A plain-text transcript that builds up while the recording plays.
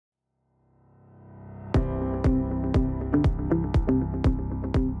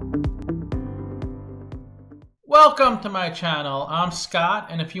Welcome to my channel. I'm Scott,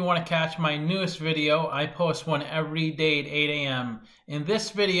 and if you want to catch my newest video, I post one every day at 8 a.m. In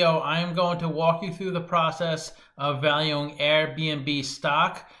this video, I am going to walk you through the process of valuing Airbnb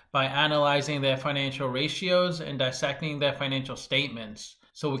stock by analyzing their financial ratios and dissecting their financial statements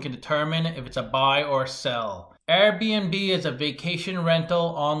so we can determine if it's a buy or sell. Airbnb is a vacation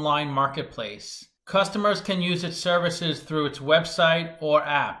rental online marketplace. Customers can use its services through its website or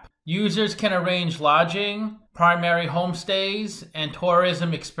app. Users can arrange lodging, primary homestays, and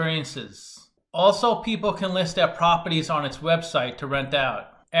tourism experiences. Also, people can list their properties on its website to rent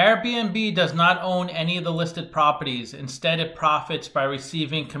out. Airbnb does not own any of the listed properties. Instead, it profits by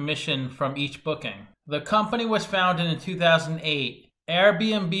receiving commission from each booking. The company was founded in 2008.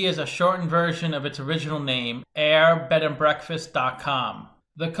 Airbnb is a shortened version of its original name, ABNB.com.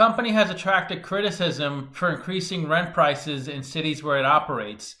 The company has attracted criticism for increasing rent prices in cities where it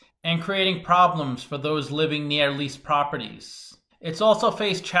operates and creating problems for those living near leased properties. It's also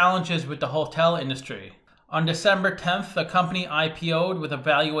faced challenges with the hotel industry. On December 10th, the company IPO'd with a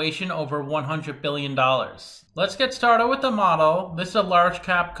valuation over $100 billion. Let's get started with the model. This is a large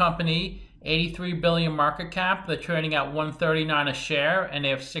cap company, 83 billion market cap. They're trading at $139 a share, and they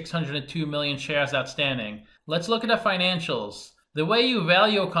have 602 million shares outstanding. Let's look at the financials. The way you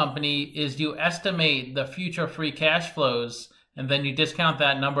value a company is you estimate the future free cash flows, and then you discount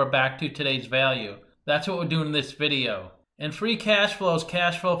that number back to today's value. That's what we're doing in this video. And free cash flow is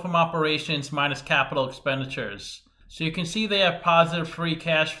cash flow from operations minus capital expenditures. So you can see they have positive free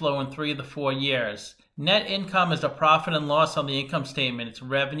cash flow in 3 of the 4 years. Net income is the profit and loss on the income statement. It's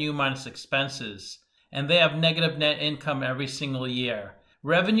revenue minus expenses. And they have negative net income every single year.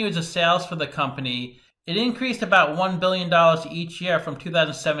 Revenue is the sales for the company. It increased about $1 billion each year from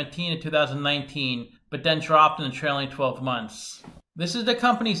 2017 to 2019, but then dropped in the trailing 12 months. This is the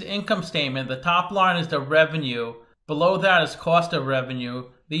company's income statement. The top line is the revenue. Below that is cost of revenue.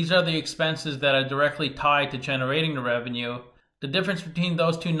 These are the expenses that are directly tied to generating the revenue. The difference between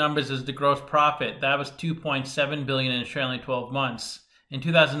those two numbers is the gross profit. That was $2.7 billion in the trailing 12 months. In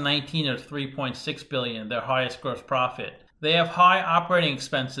 2019, it was $3.6 billion, their highest gross profit. They have high operating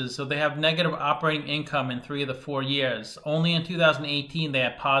expenses, so they have negative operating income in 3 of the 4 years. Only in 2018 they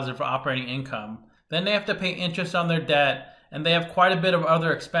had positive operating income. Then they have to pay interest on their debt, and they have quite a bit of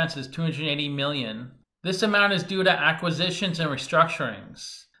other expenses, $280 million. This amount is due to acquisitions and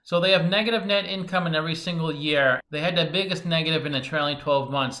restructurings. So they have negative net income in every single year. They had the biggest negative in the trailing 12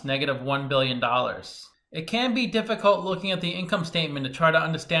 months, negative $1 billion. It can be difficult looking at the income statement to try to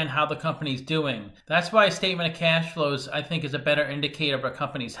understand how the company's doing. That's why a statement of cash flows, I think, is a better indicator of a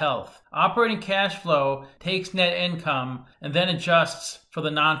company's health. Operating cash flow takes net income and then adjusts for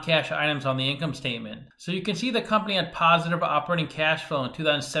the non-cash items on the income statement. So you can see the company had positive operating cash flow in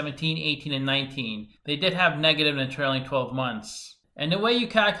 2017, 18, and 19. They did have negative in the trailing 12 months. And the way you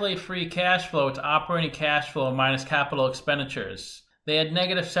calculate free cash flow, it's operating cash flow minus capital expenditures. They had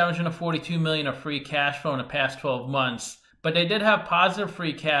negative $742 million of free cash flow in the past 12 months, but they did have positive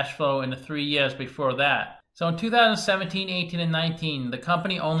free cash flow in the 3 years before that. So in 2017, 18, and 19, the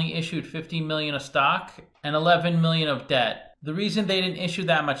company only issued $50 million of stock and $11 million of debt. The reason they didn't issue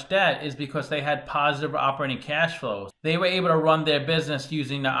that much debt is because they had positive operating cash flows. They were able to run their business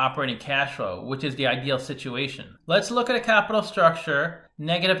using the operating cash flow, which is the ideal situation. Let's look at a capital structure.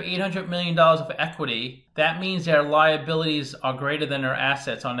 Negative $800 million of equity. That means their liabilities are greater than their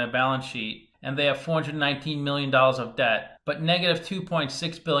assets on their balance sheet, and they have $419 million of debt, but negative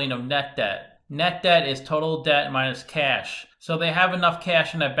 $2.6 billion of net debt. Net debt is total debt minus cash, so they have enough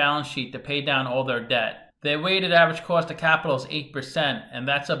cash in their balance sheet to pay down all their debt. Their weighted average cost of capital is 8%, and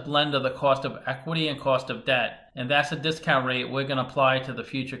that's a blend of the cost of equity and cost of debt, and that's a discount rate we're going to apply to the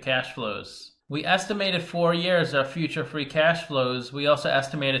future cash flows. We estimated 4 years of future free cash flows. We also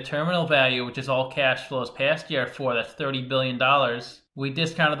estimated terminal value, which is all cash flows past year 4, that's $30 billion. We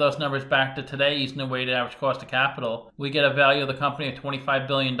discounted those numbers back to today using the weighted average cost of capital. We get a value of the company of $25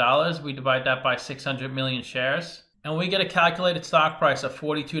 billion. We divide that by 600 million shares. And we get a calculated stock price of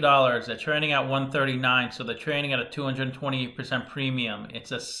 $42. They're trading at $139, so they're trading at a 228% premium.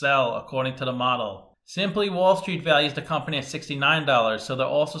 It's a sell according to the model. Simply Wall Street values the company at $69, so they're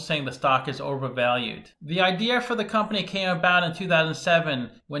also saying the stock is overvalued. The idea for the company came about in 2007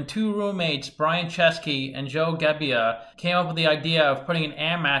 when 2 roommates, Brian Chesky and Joe Gebbia, came up with the idea of putting an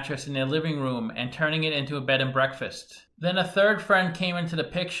air mattress in their living room and turning it into a bed and breakfast. Then a third friend came into the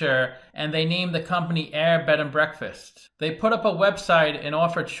picture and they named the company Air Bed and Breakfast. They put up a website and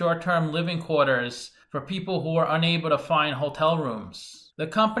offered short-term living quarters for people who were unable to find hotel rooms. The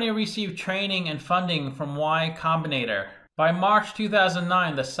company received training and funding from Y Combinator. By March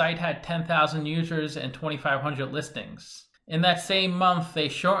 2009, the site had 10,000 users and 2,500 listings. In that same month, they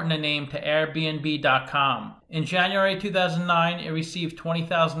shortened the name to Airbnb.com. In January 2009, it received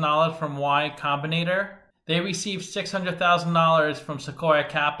 $20,000 from Y Combinator. They received $600,000 from Sequoia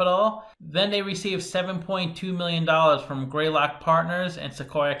Capital. Then they received $7.2 million from Greylock Partners and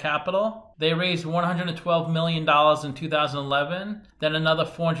Sequoia Capital. They raised $112 million in 2011, then another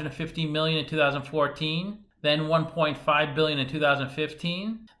 $450 million in 2014, then $1.5 billion in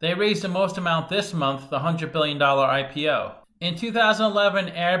 2015. They raised the most amount this month, the $100 billion IPO. In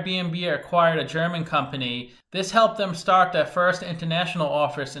 2011, Airbnb acquired a German company. This helped them start their first international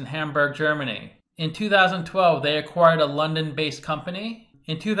office in Hamburg, Germany. In 2012, they acquired a London-based company.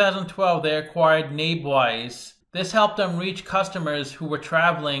 In 2012, they acquired Nabewise. This helped them reach customers who were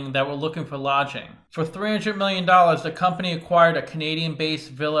traveling that were looking for lodging. For $300 million, the company acquired a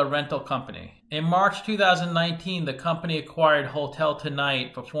Canadian-based villa rental company. In March 2019, the company acquired Hotel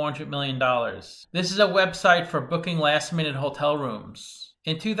Tonight for $400 million. This is a website for booking last-minute hotel rooms.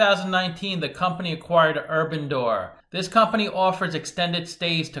 In 2019, the company acquired Urban Door. This company offers extended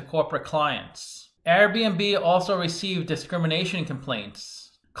stays to corporate clients. Airbnb also received discrimination complaints.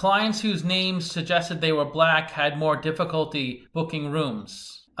 Clients whose names suggested they were black had more difficulty booking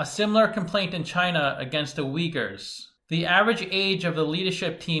rooms. A similar complaint in China against the Uyghurs. The average age of the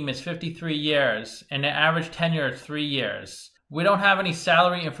leadership team is 53 years, and the average tenure is 3 years. We don't have any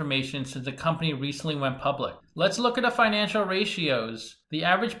salary information since the company recently went public. Let's look at the financial ratios. The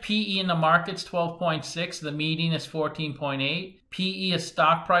average PE in the market is 12.6, the median is 14.8. PE is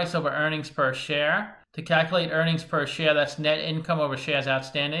stock price over earnings per share. To calculate earnings per share, that's net income over shares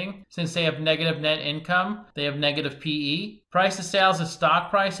outstanding. Since they have negative net income, they have negative PE. Price to sales is stock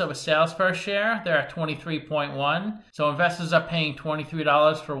price over sales per share. They're at 23.1. So investors are paying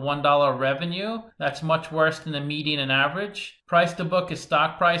 $23 for $1 revenue. That's much worse than the median and average. Price to book is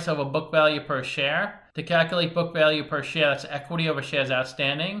stock price over book value per share. To calculate book value per share, that's equity over shares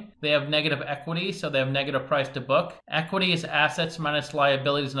outstanding. They have negative equity, so they have negative price to book. Equity is assets minus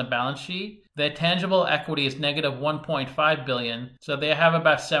liabilities in the balance sheet. Their tangible equity is negative $1.5 billion, so they have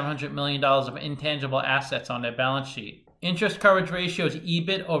about $700 million of intangible assets on their balance sheet. Interest coverage ratio is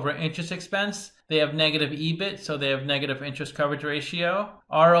EBIT over interest expense. They have negative EBIT, so they have negative interest coverage ratio.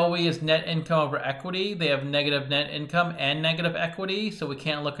 ROE is net income over equity. They have negative net income and negative equity, so we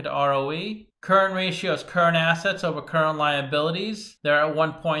can't look at ROE. Current ratio is current assets over current liabilities. They're at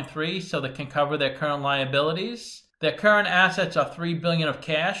 1.3, so they can cover their current liabilities. Their current assets are $3 billion of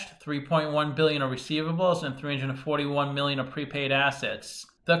cash, $3.1 billion of receivables, and $341 million of prepaid assets.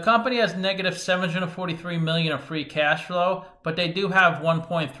 The company has negative $743 million of free cash flow, but they do have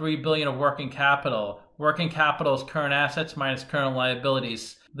 $1.3 billion of working capital. Working capital is current assets minus current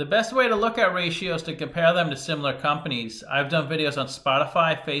liabilities. The best way to look at ratios is to compare them to similar companies. I've done videos on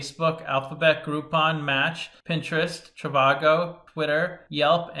Spotify, Facebook, Alphabet, Groupon, Match, Pinterest, Trivago, Twitter,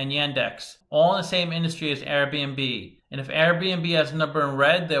 Yelp, and Yandex, all in the same industry as Airbnb. And if Airbnb has a number in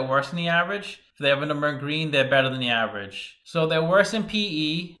red, they're worse than the average. If they have a number in green, they're better than the average. So they're worse in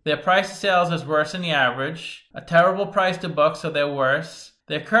PE. Their price to sales is worse than the average. A terrible price to book, so they're worse.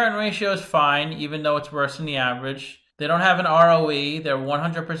 Their current ratio is fine, even though it's worse than the average. They don't have an ROE. They're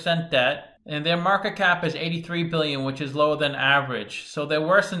 100% debt. And their market cap is $83 billion, which is lower than average. So they're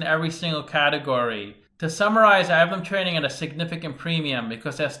worse in every single category. To summarize, I have them trading at a significant premium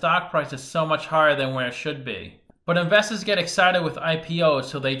because their stock price is so much higher than where it should be. But investors get excited with IPOs,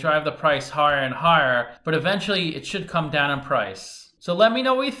 so they drive the price higher and higher, but eventually it should come down in price. So let me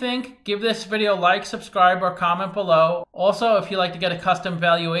know what you think. Give this video a like, subscribe, or comment below. Also, if you'd like to get a custom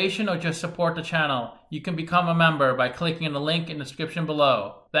valuation or just support the channel, you can become a member by clicking on the link in the description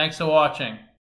below. Thanks for watching.